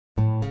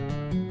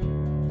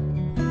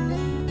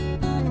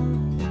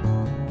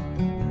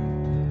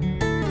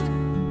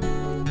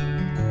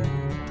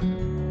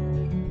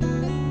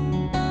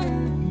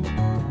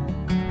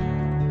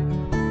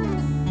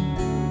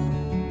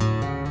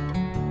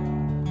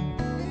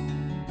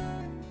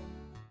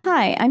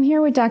Hi, I'm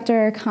here with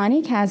Dr.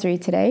 Connie Kasari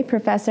today,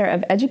 Professor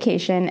of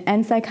Education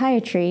and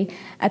Psychiatry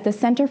at the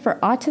Center for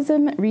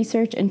Autism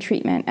Research and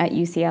Treatment at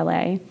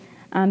UCLA.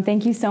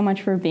 Thank you so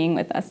much for being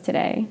with us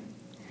today.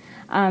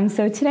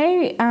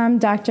 Today,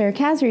 Dr.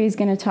 Kasari is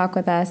going to talk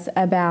with us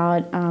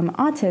about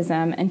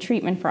autism and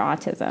treatment for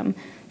autism.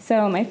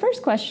 So my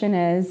first question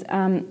is,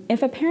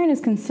 if a parent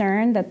is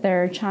concerned that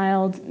their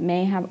child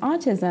may have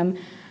autism,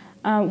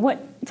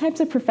 what types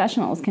of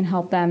professionals can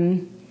help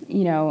them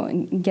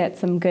get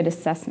some good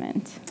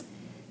assessment?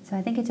 So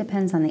I think it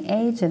depends on the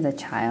age of the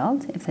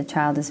child. If the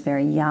child is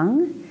very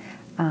young,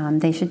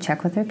 they should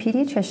check with their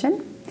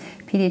pediatrician.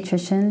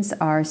 Pediatricians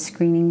are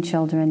screening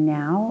children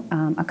now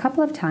a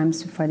couple of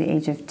times before the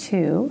age of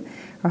 2,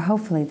 or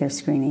hopefully they're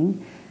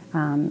screening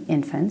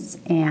infants,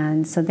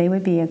 and so they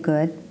would be a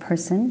good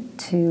person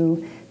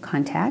to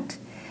contact.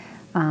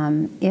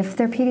 If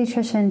their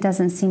pediatrician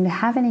doesn't seem to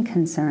have any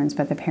concerns,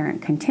 but the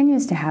parent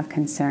continues to have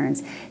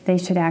concerns, they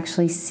should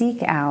actually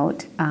seek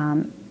out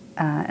an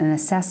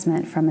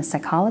assessment from a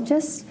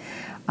psychologist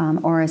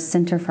or a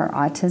Center for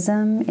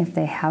Autism if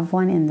they have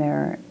one in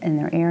their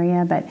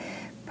area. But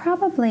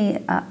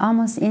probably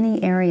almost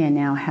any area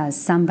now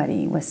has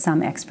somebody with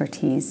some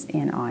expertise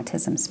in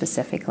autism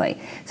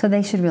specifically. So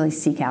they should really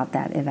seek out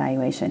that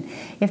evaluation.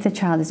 If the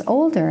child is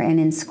older and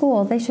in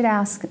school, they should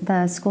ask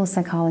the school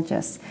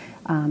psychologist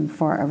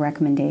for a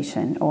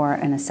recommendation or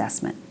an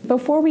assessment.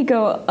 Before we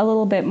go a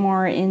little bit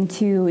more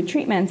into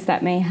treatments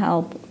that may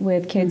help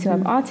with kids who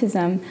have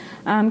autism,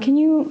 can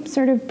you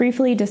sort of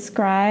briefly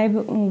describe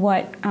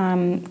what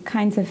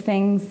kinds of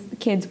things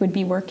kids would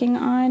be working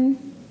on?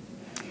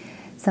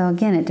 So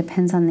again, it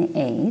depends on the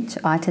age.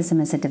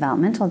 Autism is a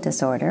developmental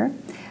disorder,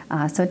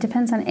 so it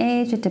depends on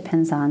age, it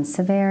depends on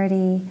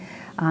severity.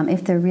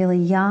 If they're really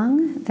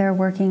young, they're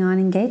working on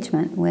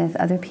engagement with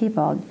other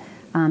people.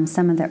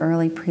 Some of the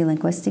early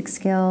pre-linguistic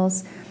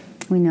skills.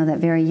 We know that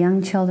very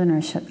young children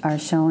are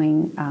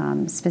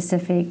showing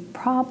specific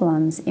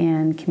problems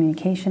in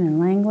communication and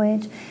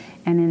language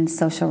and in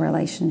social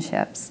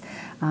relationships.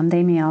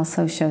 They may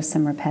also show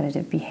some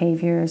repetitive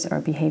behaviors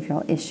or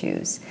behavioral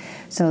issues.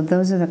 So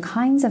those are the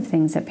kinds of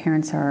things that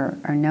parents are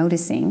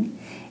noticing,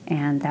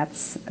 and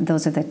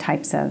those are the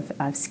types of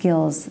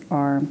skills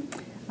or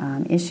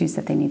issues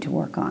that they need to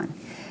work on.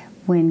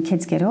 When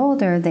kids get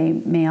older, they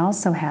may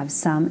also have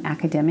some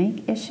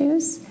academic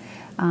issues,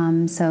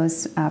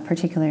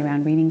 particularly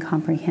around reading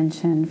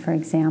comprehension, for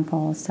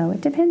example. So it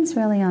depends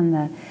really on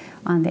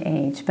the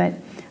age. But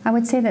I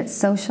would say that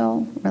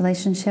social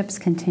relationships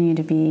continue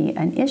to be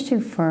an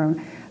issue for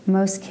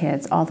most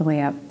kids all the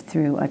way up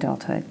through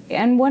adulthood.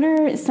 And what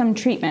are some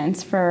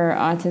treatments for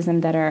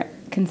autism that are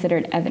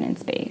considered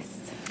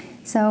evidence-based?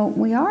 So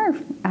we are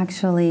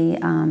actually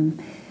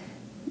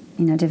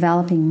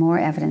developing more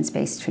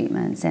evidence-based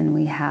treatments, and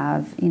we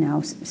have,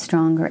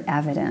 stronger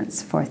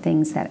evidence for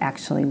things that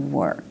actually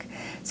work.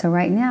 So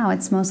right now,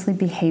 it's mostly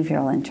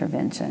behavioral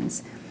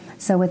interventions.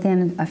 So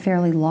within a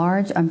fairly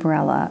large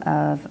umbrella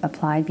of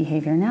applied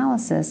behavior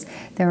analysis,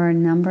 there are a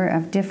number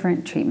of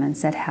different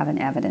treatments that have an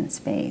evidence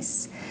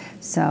base.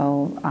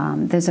 So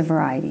there's a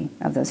variety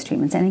of those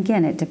treatments. And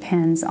again, it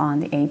depends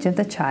on the age of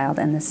the child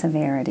and the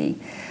severity.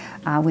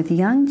 With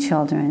young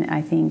children,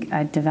 I think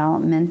a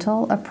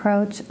developmental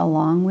approach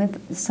along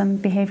with some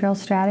behavioral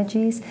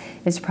strategies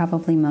is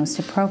probably most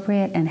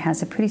appropriate and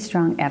has a pretty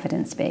strong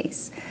evidence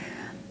base.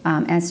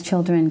 As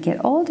children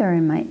get older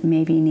and might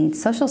maybe need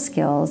social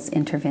skills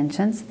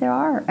interventions, there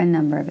are a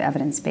number of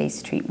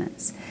evidence-based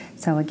treatments.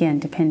 So again,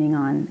 depending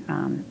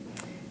on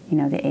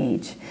the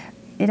age.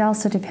 It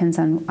also depends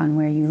on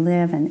where you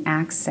live and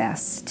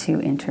access to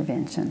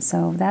intervention.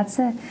 So that's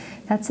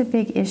a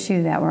big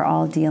issue that we're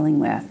all dealing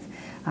with.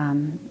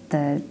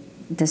 The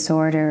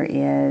disorder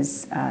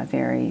is a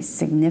very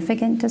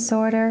significant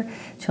disorder.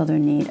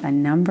 Children need a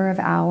number of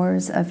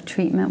hours of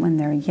treatment when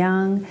they're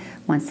young.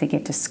 Once they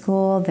get to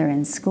school, they're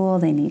in school,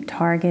 they need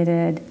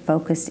targeted,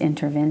 focused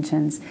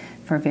interventions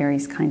for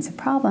various kinds of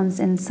problems,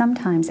 and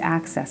sometimes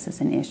access is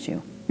an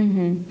issue.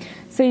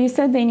 So you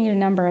said they need a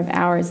number of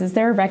hours. Is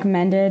there a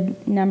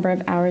recommended number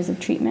of hours of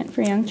treatment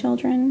for young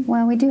children?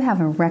 Well, we do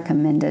have a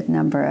recommended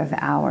number of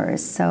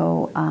hours.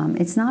 So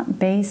it's not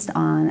based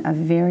on a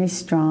very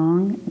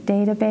strong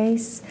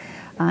database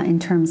in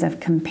terms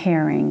of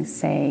comparing,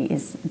 say,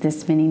 is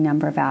this many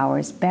number of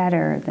hours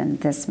better than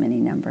this many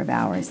number of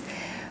hours.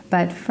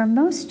 But for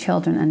most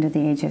children under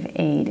the age of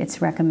 8,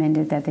 it's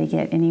recommended that they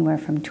get anywhere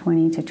from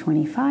 20 to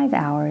 25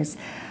 hours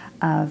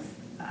of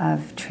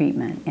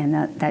treatment, and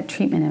that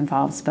treatment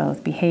involves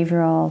both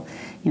behavioral,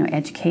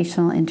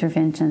 educational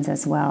interventions,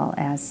 as well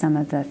as some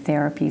of the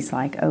therapies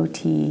like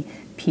OT,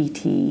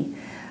 PT,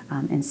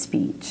 and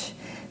speech.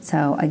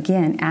 So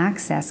again,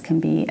 access can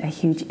be a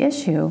huge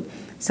issue.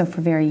 So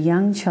for very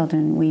young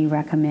children, we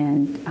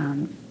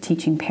recommend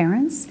teaching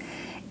parents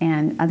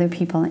and other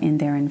people in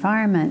their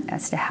environment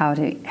as to how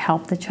to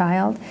help the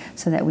child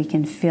so that we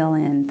can fill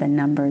in the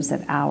numbers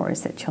of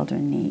hours that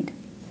children need.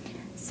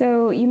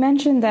 So you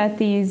mentioned that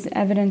these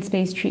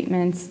evidence-based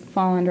treatments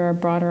fall under a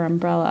broader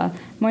umbrella.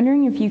 I'm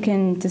wondering if you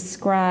can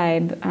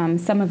describe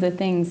some of the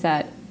things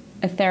that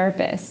a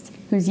therapist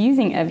who's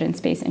using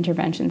evidence-based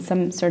interventions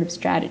some sort of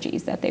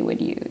strategies that they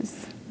would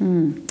use?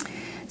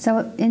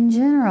 So in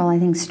general, I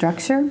think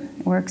structure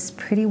works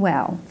pretty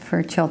well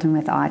for children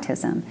with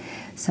autism.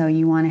 So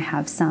you want to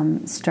have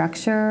some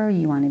structure,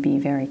 you want to be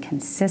very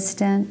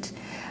consistent,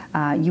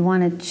 you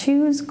want to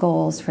choose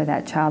goals for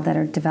that child that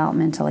are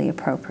developmentally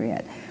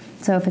appropriate.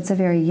 So if it's a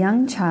very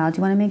young child,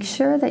 you want to make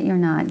sure that you're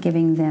not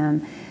giving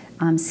them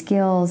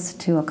skills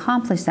to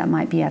accomplish that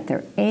might be at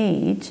their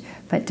age,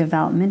 but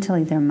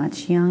developmentally they're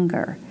much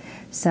younger.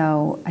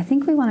 So I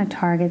think we want to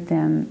target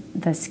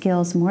the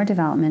skills more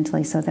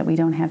developmentally so that we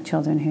don't have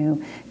children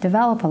who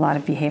develop a lot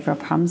of behavioral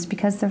problems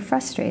because they're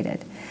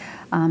frustrated.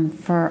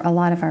 For a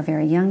lot of our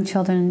very young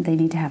children, they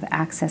need to have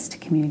access to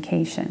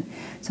communication.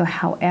 So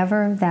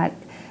however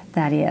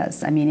that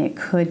is, I mean, it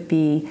could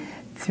be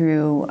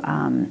through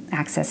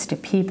access to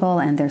people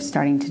and they're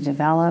starting to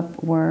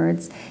develop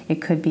words.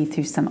 It could be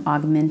through some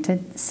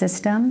augmented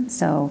system.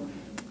 So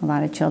a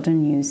lot of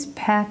children use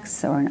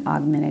PECS or an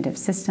augmentative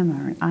system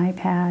or an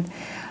iPad.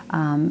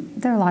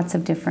 There are lots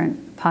of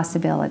different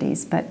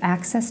possibilities, but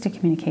access to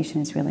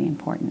communication is really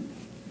important.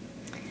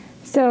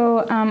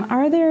 So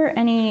are there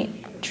any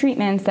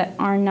treatments that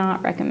are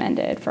not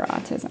recommended for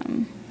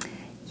autism?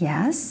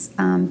 Yes.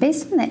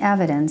 Based on the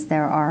evidence,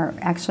 there are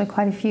actually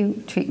quite a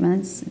few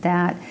treatments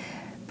that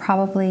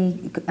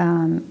probably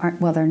aren't,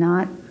 well, they're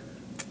not,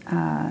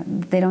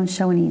 they don't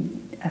show any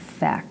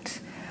effect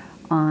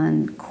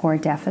on core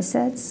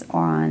deficits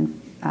or on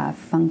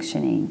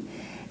functioning.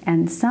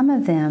 And some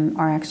of them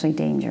are actually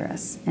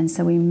dangerous. And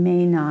so we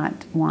may not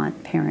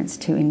want parents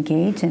to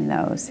engage in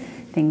those.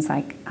 Things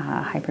like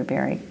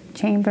hyperbaric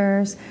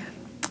chambers,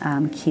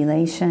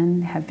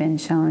 chelation have been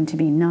shown to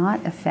be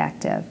not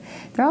effective.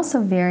 They're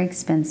also very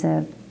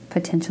expensive,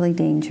 potentially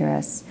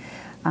dangerous.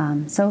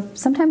 So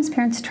sometimes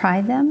parents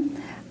try them,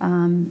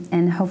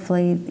 and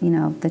hopefully,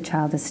 the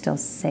child is still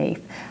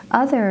safe.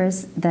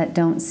 Others that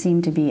don't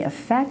seem to be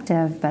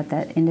effective, but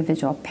that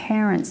individual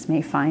parents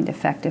may find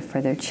effective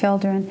for their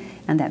children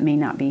and that may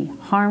not be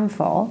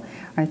harmful,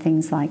 are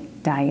things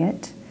like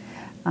diet,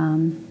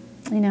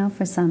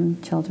 for some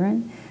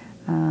children.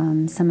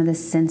 Some of the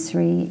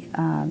sensory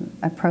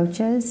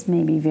approaches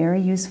may be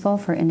very useful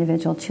for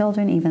individual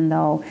children, even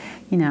though,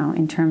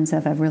 in terms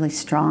of a really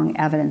strong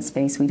evidence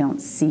base, we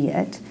don't see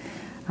it.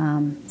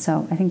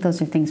 So I think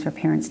those are things for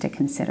parents to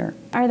consider.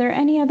 Are there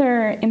any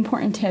other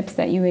important tips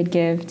that you would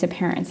give to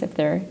parents if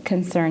they're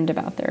concerned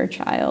about their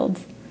child?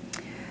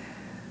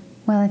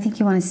 Well, I think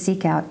you want to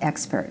seek out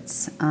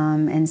experts.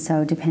 And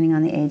so depending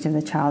on the age of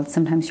the child,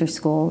 sometimes your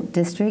school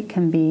district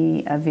can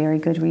be a very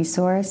good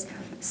resource.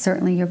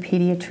 Certainly your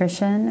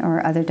pediatrician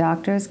or other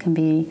doctors can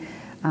be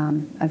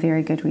a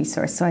very good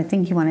resource. So I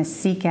think you want to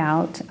seek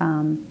out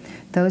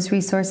those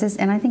resources,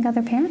 and I think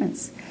other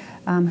parents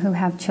who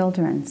have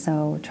children.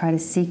 So try to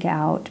seek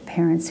out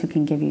parents who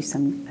can give you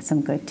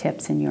some good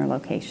tips in your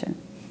location.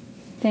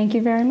 Thank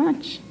you very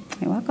much.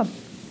 You're welcome.